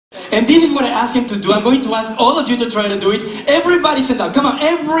And this is what I asked him to do. I'm going to ask all of you to try to do it. Everybody stand up. Come on,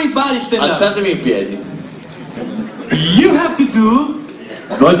 everybody stand up. Alzatevi in piedi. You have to do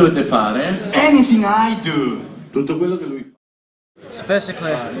Voi dovete fare anything I do. tutto quello che lui fa. So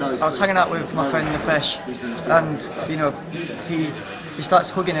basically, I was hanging out with my friend Nefesh, and you know, he starts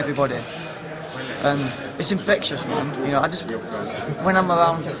hugging everybody, and it's infectious, man. You know, when I'm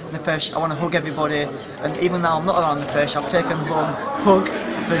around Nefesh, I want to hug everybody, and even now I'm not around Nefesh, I've taken home Hug,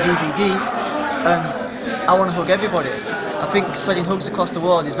 the DVD, and I want to hug everybody. I think spreading hugs across the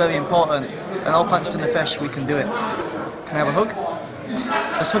world is very important, and all thanks to Nefesh, we can do it. Can I have a hug?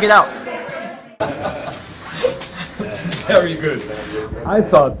 Let's hug it out. Very good. I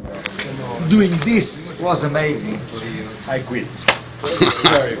thought doing this was amazing. I quit.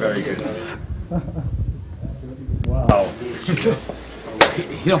 Very, very good. Wow.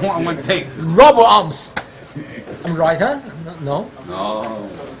 You don't want one take. Robo arms. I'm right, huh? No? No.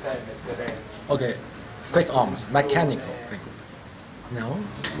 Okay. Fake arms. Mechanical thing. No?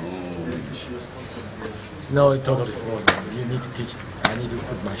 No, it's totally fraud. You need to teach me. I need to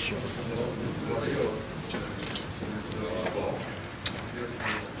put my show.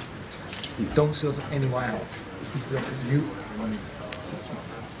 Fast. Don't show to anyone else. You.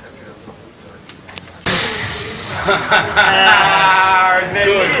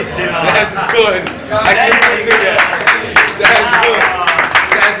 Good. That's good. I can't do that. That's good.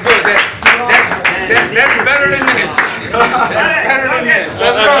 That's good. That's better than this. That's better than this.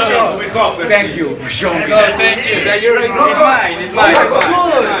 Let's go. Thank you for showing me that. Thank you. Is that your idea? It's mine.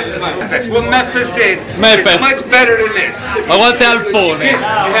 It's mine. That's what Memphis did. Memphis. It's much better than this. Ma guarda Alfone. You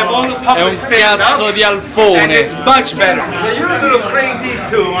have all the È puppets un stand cazzo up, di and Alfone. it's much better. So you're a little crazy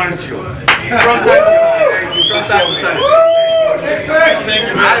too, aren't you? From time to time. From time to time. Thank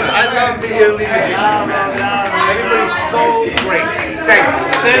you, man. I love the early magician, man. Everybody's so great.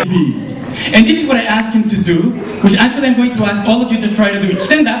 Thank you. And this is what I asked him to do, which actually I'm going to ask all of you to try to do it.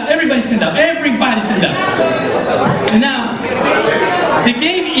 Stand up, everybody stand up, everybody stand up. And now, the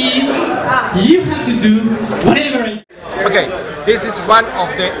game is, you have to do whatever I do. Okay, this is one of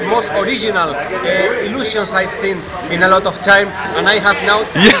the most original illusions I've seen in a lot of time, and I have now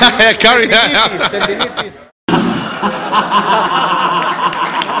Yeah, carry that. tendinitis.